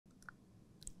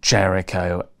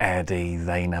Jericho, Eddie,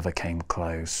 they never came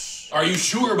close. Are you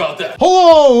sure about that?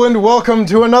 Hello and welcome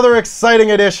to another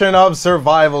exciting edition of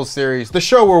Survival Series, the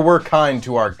show where we're kind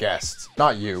to our guests.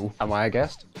 Not you. Am I a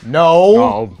guest? No.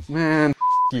 Oh, man.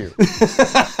 You.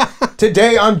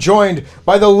 Today I'm joined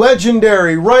by the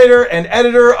legendary writer and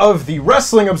editor of the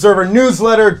Wrestling Observer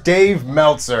newsletter, Dave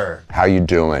Meltzer. How you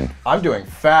doing? I'm doing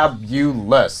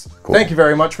fabulous. Cool. Thank you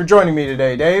very much for joining me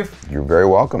today, Dave. You're very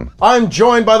welcome. I'm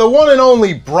joined by the one and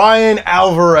only Bryan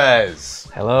Alvarez.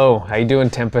 Hello, how you doing,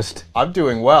 Tempest? I'm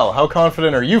doing well. How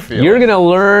confident are you feeling? You're gonna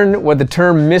learn what the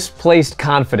term misplaced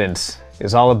confidence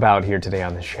is all about here today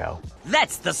on the show.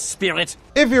 That's the spirit.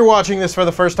 If you're watching this for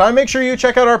the first time, make sure you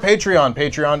check out our Patreon,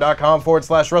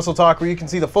 patreon.com/WrestleTalk, where you can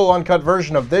see the full uncut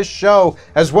version of this show,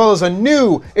 as well as a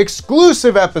new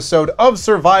exclusive episode of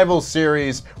Survival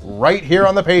Series right here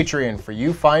on the Patreon for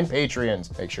you fine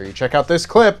Patreons. Make sure you check out this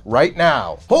clip right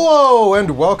now. Hello,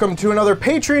 and welcome to another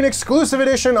Patreon exclusive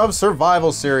edition of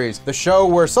Survival Series, the show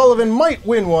where Sullivan might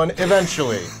win one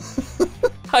eventually.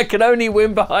 I can only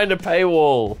win behind a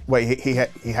paywall. Wait, he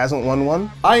hasn't won one?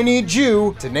 I need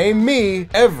you to name me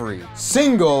every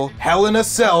single Hell in a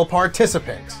Cell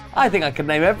participant. I think I can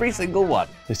name every single one.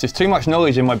 There's just too much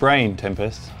knowledge in my brain,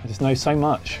 Tempest. I just know so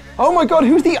much. Oh my god,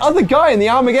 who's the other guy in the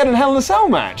Armageddon Hell in a Cell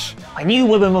match? I knew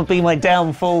women would be my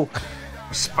downfall.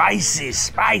 Spicy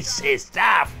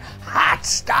stuff. Hot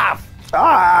stuff.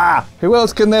 Ah! Who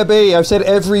else can there be? I've said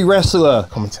every wrestler.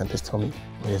 Come on, Tempest, tell me.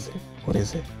 What is it? What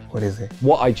is it? What is it?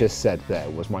 What I just said there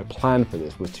was my plan for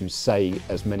this was to say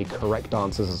as many correct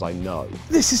answers as I know.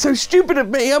 This is so stupid of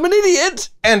me. I'm an idiot.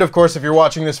 And of course, if you're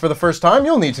watching this for the first time,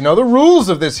 you'll need to know the rules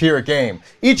of this here game.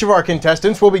 Each of our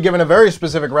contestants will be given a very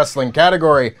specific wrestling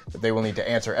category, but they will need to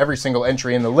answer every single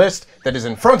entry in the list that is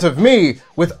in front of me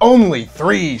with only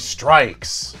 3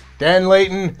 strikes. Dan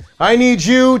Layton, I need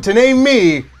you to name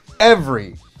me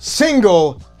every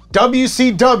single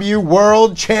WCW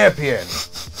World Champion.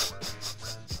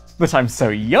 But I'm so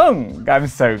young, I'm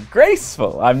so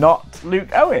graceful, I'm not Luke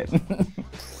Owen.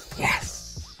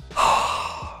 Yes!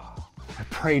 I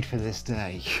prayed for this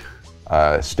day.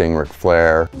 Sting, Ric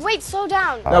Flair. Wait, slow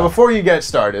down. Now before you get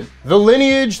started, the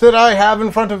lineage that I have in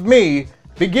front of me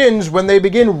begins when they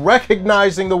begin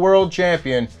recognizing the World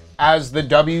Champion as the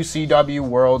WCW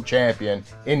World Champion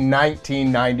in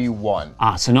 1991.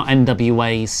 Ah, so not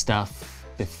NWA stuff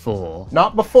before.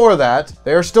 Not before that.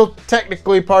 They're still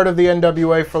technically part of the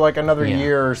NWA for like another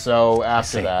year or so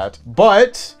after that.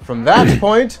 But from that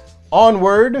point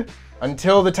onward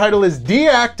until the title is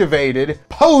deactivated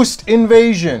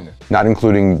post-invasion. Not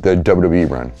including the WWE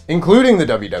run. Including the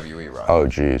WWE run. Oh,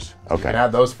 geez. You Okay. can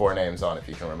add those 4 names on if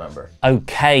you can remember.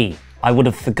 Okay, I would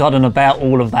have forgotten about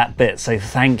all of that bit, so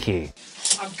thank you.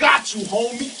 I got you,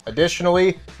 homie.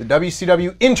 Additionally, the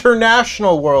WCW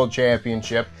International World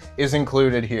Championship is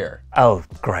included here. Oh,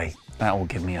 great. That will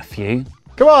give me a few.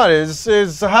 Come on, it's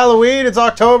Halloween, it's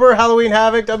October, Halloween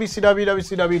Havoc,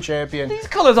 WCW Champion. These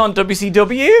colours aren't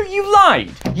WCW, you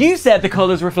lied. You said the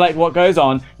colours reflect what goes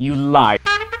on, you lied.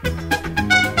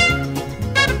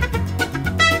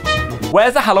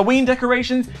 Where's the Halloween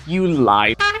decorations? You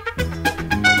lied.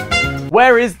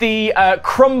 Where is the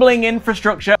crumbling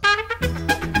infrastructure?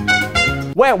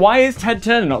 Why is Ted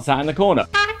Turner not sat in the corner?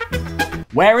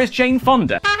 Where is Jane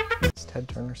Fonda? Is Ted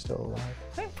Turner still alive?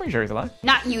 I'm pretty sure he's alive.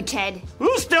 Not you, Ted.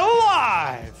 Who's still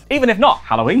alive? Even if not,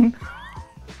 Halloween.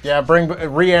 Yeah,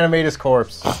 reanimate his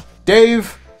corpse.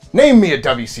 Dave, name me a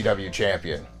WCW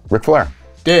champion. Ric Flair.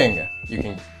 Ding. You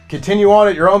can continue on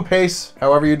at your own pace,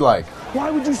 however you'd like. Why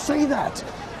would you say that?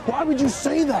 Why would you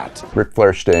say that? Ric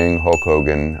Flair, Sting, Hulk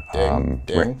Hogan,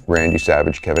 Ding. Randy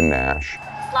Savage, Kevin Nash.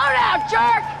 Slow down,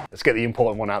 jerk! Let's get the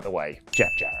important one out of the way. Jeff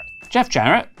Jarrett. Jeff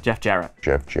Jarrett? Jeff Jarrett.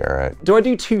 Jeff Jarrett. Do I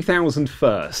do 2000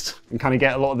 first and kind of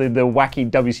get a lot of the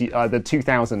wacky the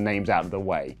 2000 names out of the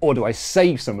way? Or do I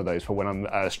save some of those for when I'm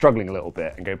struggling a little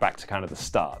bit and go back to kind of the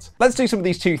start? Let's do some of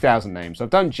these 2000 names. I've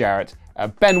done Jarrett,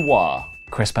 Benoit,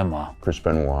 Chris Benoit. Chris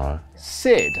Benoit.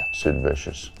 Sid, Sid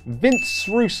Vicious. Vince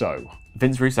Russo.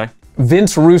 Vince Russo.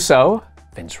 Vince Russo.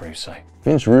 Vince Russo.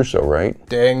 Vince Russo, right?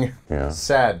 Ding. Yeah.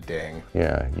 Sad ding.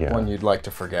 Yeah, yeah. One you'd like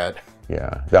to forget.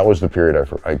 Yeah, that was the period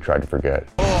I tried to forget.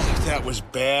 Oh, that was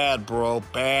bad, bro.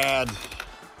 Bad.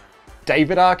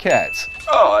 David Arquette.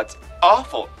 Oh, it's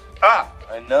awful. Ah,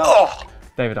 I know. Oh.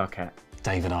 David Arquette.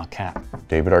 David Arquette.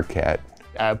 David Arquette.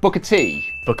 Booker T.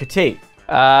 Booker T.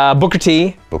 Booker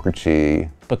T. Booker T.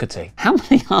 Booker T. How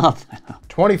many are there?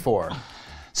 24.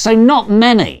 So not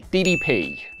many.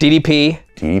 DDP. DDP.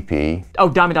 DDP. Oh,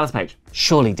 Diamond Dallas Page.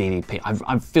 Surely DDP.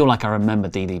 I feel like I remember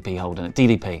DDP holding it.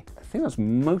 DDP. think that's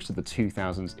most of the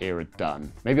 2000s era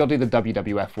done. Maybe I'll do the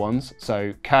WWF ones.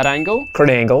 So Kurt Angle. Kurt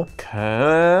Angle.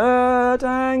 Kurt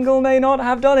Angle may not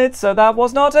have done it, so that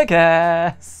was not a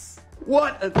guess.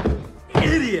 What an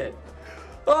idiot!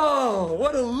 Oh,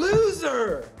 what a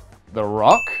loser! The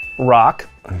Rock. Rock.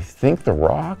 I think The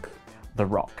Rock. The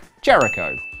Rock.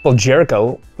 Jericho. Well,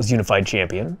 Jericho was unified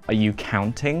champion. Are you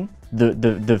counting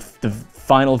the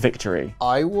final victory?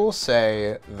 I will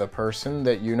say the person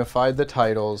that unified the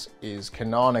titles is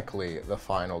canonically the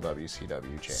final WCW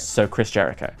champion. So Chris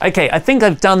Jericho. Okay, I think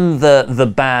I've done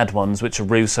the bad ones, which are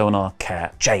Russo and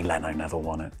Arquette. Jay Leno never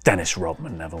won it. Dennis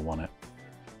Rodman never won it.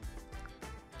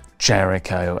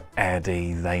 Jericho,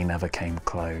 Eddie, they never came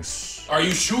close. Are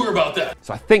you sure about that?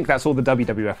 So I think that's all the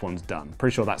WWF ones done.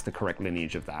 Pretty sure that's the correct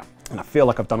lineage of that. And I feel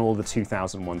like I've done all the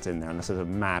 2000 ones in there, unless they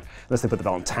put the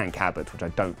belt on Tank Abbott, which I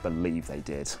don't believe they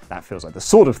did. That feels like the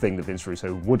sort of thing that Vince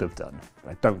Russo would have done, but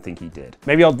I don't think he did.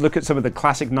 Maybe I'll look at some of the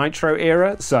classic Nitro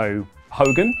era. So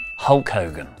Hogan. Hulk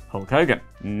Hogan. Hulk Hogan.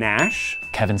 Nash.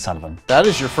 Kevin Sullivan. That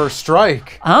is your first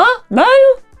strike. Huh? No?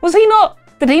 Was he not?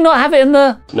 Did he not have it in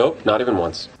the... Nope, not even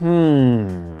once.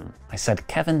 I said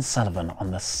Kevin Sullivan on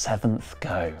the 7th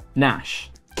go. Nash.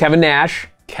 Kevin Nash.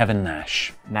 Kevin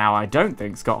Nash. Now, I don't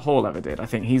think Scott Hall ever did. I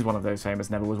think he's one of those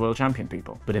famous never was world champion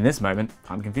people. But in this moment,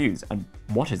 I'm confused. And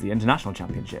what is the international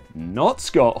championship? Not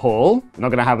Scott Hall. I'm not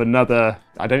going to have another,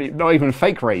 not even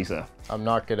fake razor. I'm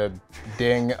not gonna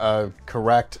ding a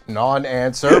correct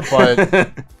non-answer, but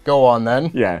go on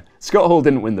then. Yeah, Scott Hall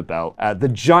didn't win the belt. The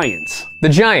Giant. The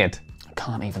Giant. I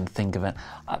can't even think of it.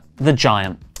 The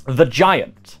Giant. The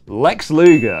Giant. Lex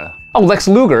Luger. Oh, Lex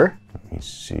Luger. Let me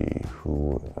see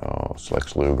who else.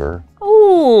 Lex Luger.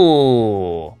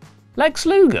 Ooh. Lex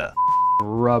Luger.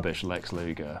 Rubbish Lex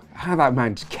Luger. How that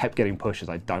man just kept getting pushes,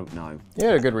 I don't know. He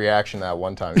had a good reaction that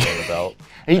one time he won the belt.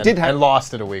 And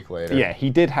lost it a week later. Yeah, he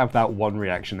did have that one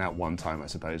reaction that one time, I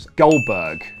suppose.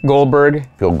 Goldberg. Goldberg.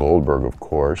 Bill Goldberg, of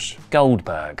course.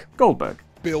 Goldberg. Goldberg.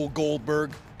 Bill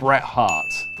Goldberg. Bret Hart.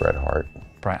 Bret Hart.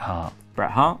 Bret Hart.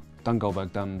 Bret Hart. Done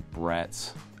Goldberg, done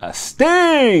Bret.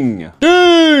 Sting!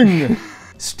 Sting!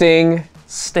 Sting.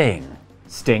 Sting.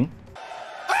 Sting.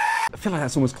 I feel like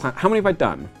that's almost how many have I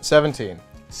done? 17.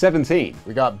 17.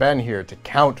 We got Ben here to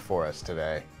count for us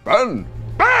today. Ben!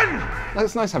 Ben!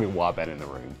 It's nice having Wild Ben in the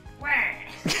room.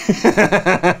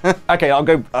 Okay, I'll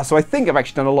go. So I think I've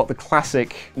actually done a lot of the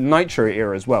classic Nitro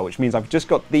era as well, which means I've just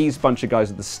got these bunch of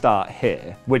guys at the start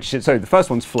here. So the first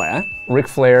one's Flair. Ric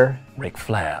Flair. Ric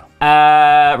Flair.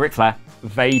 Ric Flair.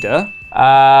 Vader.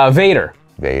 Vader.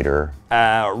 Vader.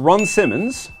 Ron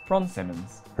Simmons. Ron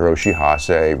Simmons. Hiroshi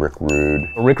Hase. Rick Rude.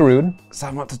 Rick Rude. So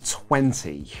I'm up to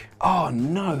 20. Oh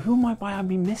no, who might I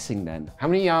be missing then? How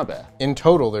many are there? In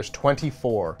total, there's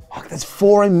 24. Oh, there's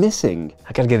 4 I'm missing.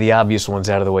 I gotta get the obvious ones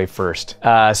out of the way first.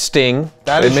 Sting.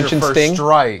 That is your first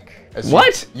strike.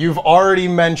 What? You've already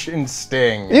mentioned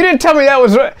Sting. You didn't tell me that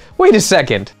was right. Wait a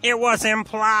second. It was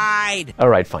implied. All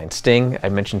right, fine. Sting, I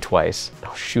mentioned twice.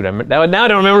 Oh shoot, now I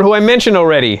don't remember who I mentioned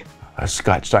already.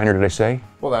 Scott Steiner, did I say?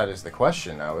 Well, that is the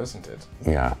question now, isn't it?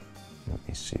 Yeah. Let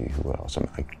me see who else. I'm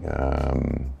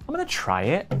gonna try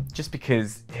it, just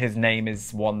because his name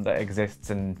is one that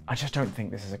exists, and I just don't think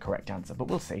this is a correct answer, but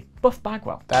we'll see. Buff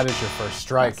Bagwell. That is your first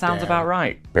strike, That sounds Dan. about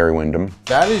right. Barry Windham.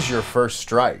 That is your first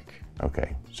strike.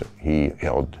 Okay, so he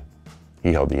held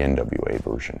the NWA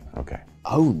version. Okay.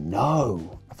 Oh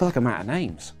no. I feel like I'm out of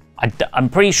names. I'm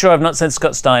pretty sure I've not said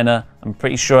Scott Steiner. I'm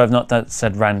pretty sure I've not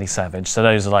said Randy Savage. So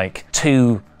those are like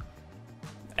 2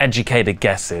 educated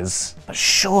guesses. But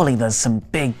surely there's some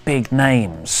big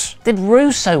names. Did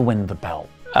Russo win the belt?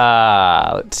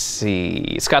 Let's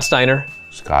see. Scott Steiner.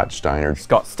 Scott Steiner.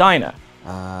 Scott Steiner.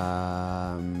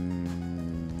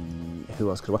 Who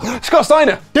else could have won? Scott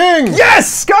Steiner! Ding!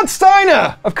 Yes! Scott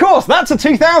Steiner! Of course, that's a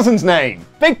 2000s name.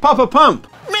 Big Papa Pump.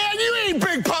 Man, you ain't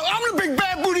Big Pop. I'm the big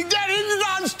bad booty daddy. It's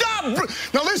non-stop.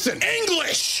 Now listen,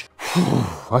 English.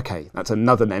 Okay, that's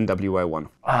another NWO one.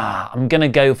 I'm gonna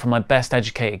go for my best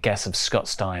educated guess of Scott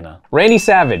Steiner. Randy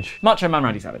Savage. Macho Man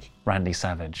Randy Savage. Randy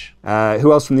Savage.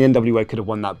 Who else from the NWO could have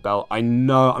won that belt?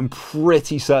 I'm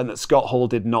pretty certain that Scott Hall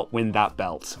did not win that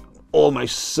belt.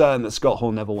 Almost certain that Scott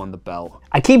Hall never won the belt.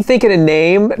 I keep thinking a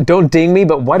name, don't ding me,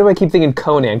 but why do I keep thinking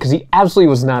Conan? Because he absolutely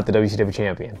was not the WCW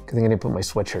champion. Good thing I didn't put my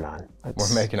sweatshirt on.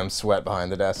 We're making him sweat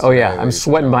behind the desk. Oh yeah, I'm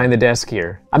sweating behind the desk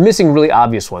here. I'm missing really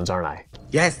obvious ones, aren't I?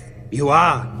 Yes, you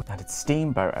are. Now, did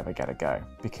Steamboat ever get a go?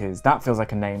 Because that feels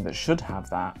like a name that should have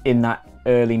that in that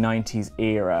early 90s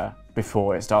era,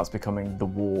 before it starts becoming the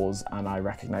Wars and I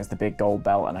recognize the big gold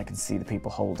belt and I can see the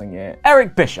people holding it.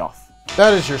 Eric Bischoff.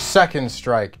 That is your second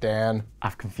strike, Dan.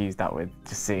 I've confused that with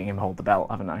just seeing him hold the belt,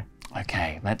 haven't I?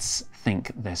 Okay, let's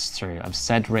think this through. I've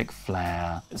said Ric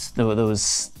Flair. There was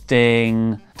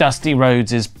Sting. Dusty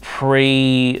Rhodes is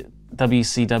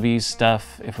pre-WCW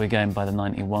stuff, if we're going by the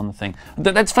 91 thing.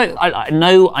 I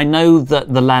know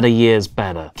that the latter years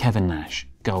better. Kevin Nash,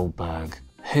 Goldberg.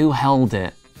 Who held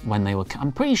it when they were...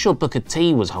 I'm pretty sure Booker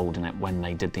T was holding it when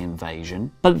they did the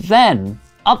Invasion. But then,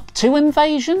 up to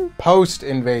Invasion?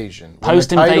 Post-Invasion.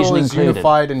 Post-Invasion the title is included.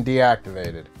 unified and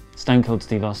deactivated. Stone Cold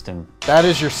Steve Austin. That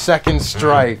is your second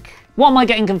strike. What am I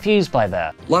getting confused by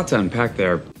there? Lots to unpack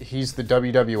there. He's the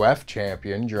WWF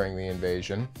champion during the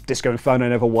Invasion. Disco Inferno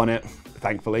never won it,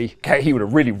 thankfully. Okay, he would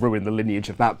have really ruined the lineage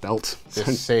of that belt.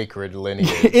 This sacred lineage.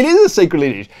 It is a sacred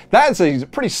lineage. That's a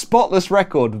pretty spotless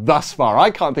record thus far. I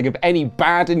can't think of any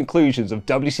bad inclusions of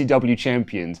WCW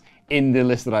champions in the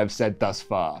list that I've said thus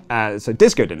far. So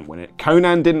Disco didn't win it.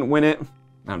 Conan didn't win it.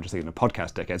 Now I'm just thinking of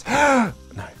podcast dickheads.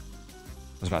 No.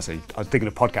 I was thinking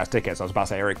of podcast tickets. I was about to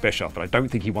say Eric Bischoff, but I don't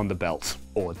think he won the belt.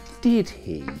 Or did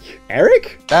he?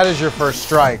 Eric? That is your first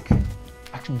strike.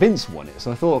 Actually, Vince won it,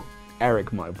 so I thought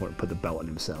Eric might want to put the belt on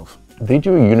himself. They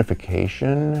do a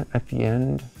unification at the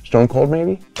end? Stone Cold,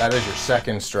 maybe? That is your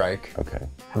second strike. Okay.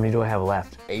 How many do I have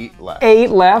left? 8 left. 8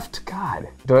 left? God.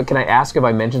 Can I ask if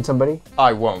I mentioned somebody?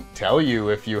 I won't tell you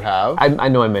if you have. I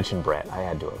know I mentioned Brett. I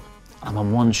had to have. I'm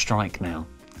on 1 strike now.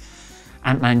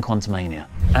 Ant-Man Quantumania.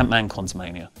 Ant-Man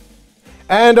Quantumania.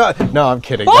 And, no, I'm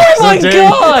kidding. Oh my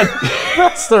God!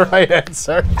 That's the right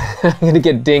answer. I'm gonna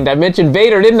get dinged. I mentioned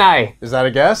Vader, didn't I? Is that a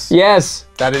guess? Yes.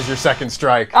 That is your second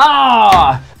strike.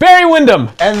 Ah! Barry Windham!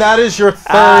 And that is your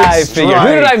third I strike. figured.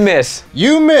 Who did I miss?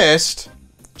 You missed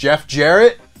Jeff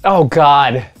Jarrett. Oh,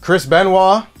 God. Chris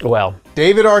Benoit. Well.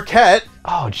 David Arquette.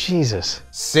 Oh, Jesus.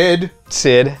 Sid.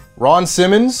 Ron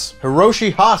Simmons.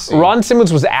 Hiroshi Hase. Ron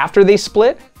Simmons was after they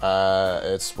split?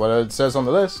 It's what it says on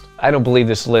the list. I don't believe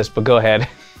this list, but go ahead.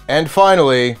 And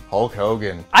finally, Hulk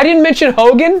Hogan. I didn't mention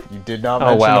Hogan? You did not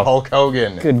mention Hulk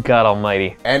Hogan. Good God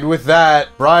almighty. And with that,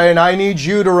 Brian, I need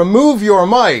you to remove your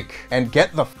mic and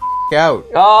get the f*** out.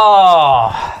 Oh.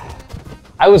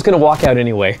 I was going to walk out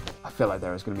anyway. I feel like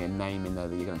there is going to be a name in there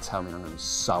that you're going to tell me and I'm going to be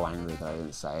so angry that I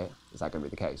didn't say it. Is that going to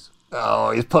be the case?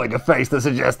 Oh, he's putting a face that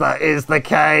suggests that is the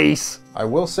case. I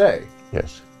will say.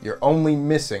 Yes. You're only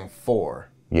missing 4.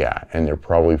 Yeah, and they're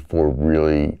probably 4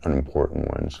 really unimportant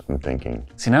ones, I'm thinking.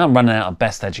 See, now I'm running out of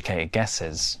best educated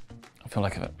guesses. I feel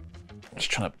like I'm just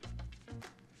trying to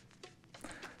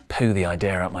poo the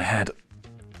idea out my head.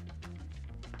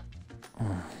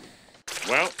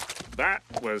 Well, that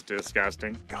was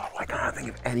disgusting. God, why can't I think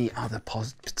of any other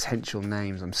potential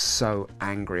names? I'm so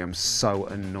angry, I'm so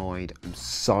annoyed, I'm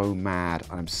so mad,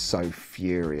 I'm so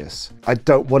furious. I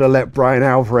don't want to let Bryan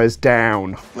Alvarez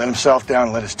down. Let himself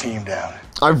down, let his team down.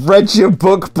 I've read your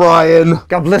book, Bryan.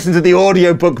 I've listened to the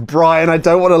audiobook, Bryan. I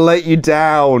don't want to let you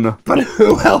down. But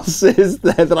who else is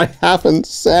there that I haven't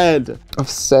said? I've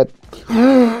said...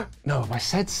 No, have I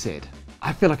said Sid?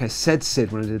 I feel like I said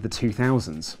Sid when I did the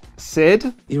 2000s.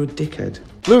 Sid? You're a dickhead.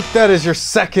 Luke, that is your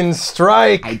second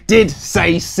strike. I did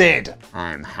say Sid.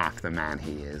 I am half the man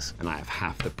he is, and I have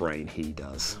half the brain he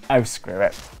does. Oh, screw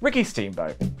it. Ricky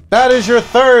Steamboat. That is your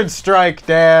third strike,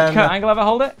 Dan. Can Angle ever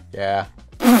hold it? Yeah.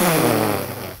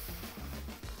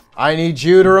 I need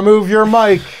you to remove your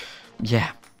mic.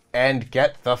 Yeah. And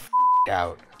get the f***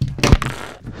 out.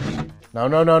 No,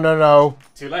 no, no, no, no.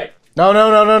 Too late. No, no,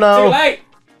 no, no, no. Too late.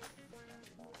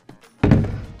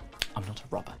 I'm not a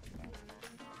robber.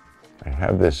 I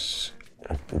have this,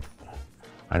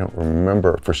 I don't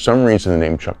remember. For some reason, the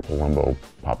name Chuck Palumbo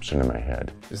pops into my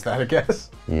head. Is that a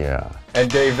guess? Yeah. And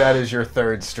Dave, that is your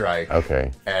third strike.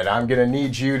 Okay. And I'm gonna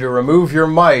need you to remove your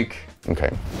mic.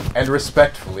 Okay. And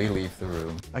respectfully leave the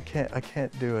room. I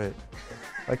can't do it.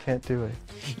 I can't do it.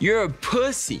 You're a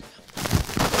pussy.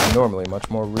 I'm normally much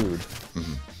more rude.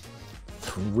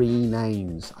 3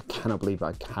 names. I cannot believe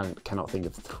I cannot think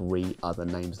of 3 other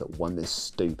names that won this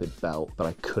stupid belt, but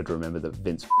I could remember that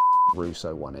Vince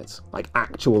Russo won it. Like,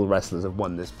 actual wrestlers have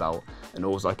won this belt, and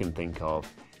all I can think of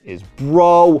is,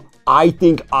 bro, I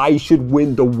think I should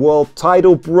win the world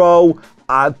title, bro.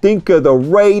 I think of the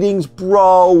ratings,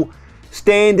 bro.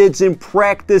 Standards and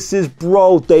practices,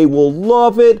 bro. They will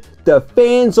love it. The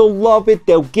fans will love it.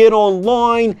 They'll get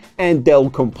online and they'll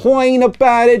complain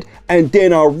about it, and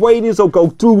then our ratings will go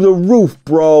through the roof,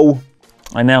 bro.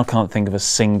 I now can't think of a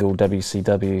single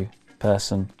WCW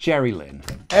person. Jerry Lynn.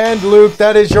 And Luke,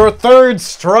 that is your third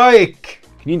strike.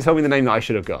 Can you tell me the name that I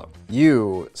should have got?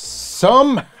 You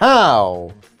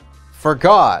somehow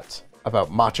forgot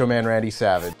about Macho Man Randy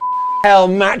Savage. Hell,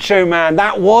 Macho Man,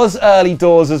 that was early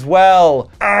doors as well.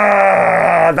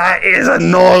 That is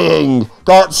annoying.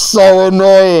 That's so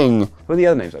annoying. What are the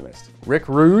other names I missed? Rick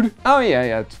Rude. Oh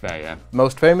yeah, that's fair, yeah.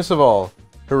 Most famous of all,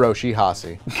 Hiroshi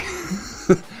Hase.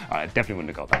 I definitely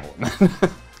wouldn't have got that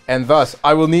one. And thus,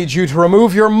 I will need you to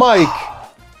remove your mic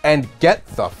and get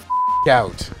the f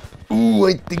out. Ooh,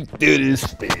 I think that is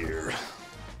fair.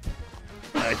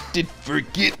 I did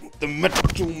forget the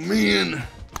Macho Man.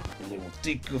 I will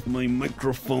take off my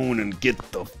microphone and get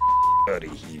the f out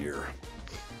of here.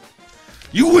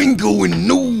 You ain't going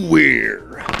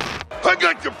nowhere. I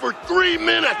got you for 3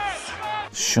 minutes.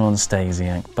 Sean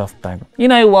Stasiak, Buff Bagwell. You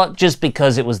know what? Just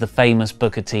because it was the famous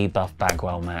Booker T Buff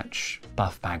Bagwell match.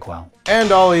 Buff Bagwell.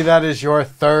 And Ollie, that is your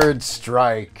third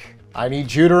strike. I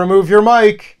need you to remove your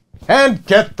mic and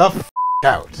get the f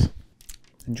out.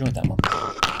 Enjoyed that one.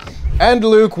 And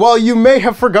Luke, while you may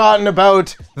have forgotten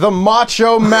about the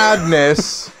Macho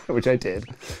Madness, which I did.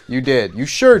 You did. You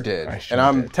sure did. And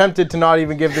I'm tempted to not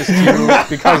even give this to you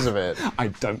because of it. I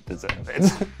don't deserve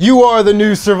it. You are the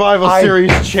new Survival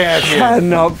Series champion. I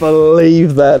cannot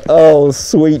believe that. Oh,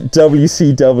 sweet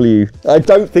WCW. I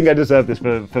don't think I deserve this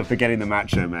for forgetting the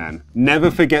Macho Man. Never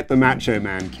forget the Macho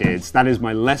Man, kids. That is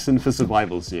my lesson for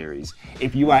Survival Series.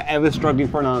 If you are ever struggling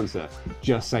for an answer,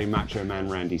 just say Macho Man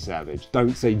Randy Savage.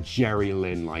 Don't say Jerry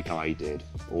Lynn like I did.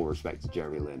 All respect to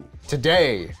Jerry Lynn.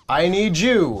 Today, I need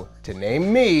you to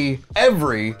name me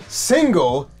every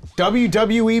single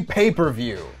WWE Pay Per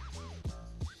View.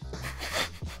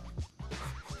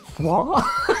 What?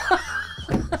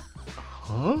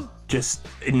 Huh? Just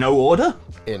in no order?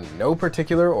 In no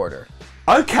particular order.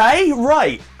 Okay,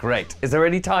 right. Great. Is there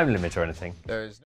any time limit or anything? There's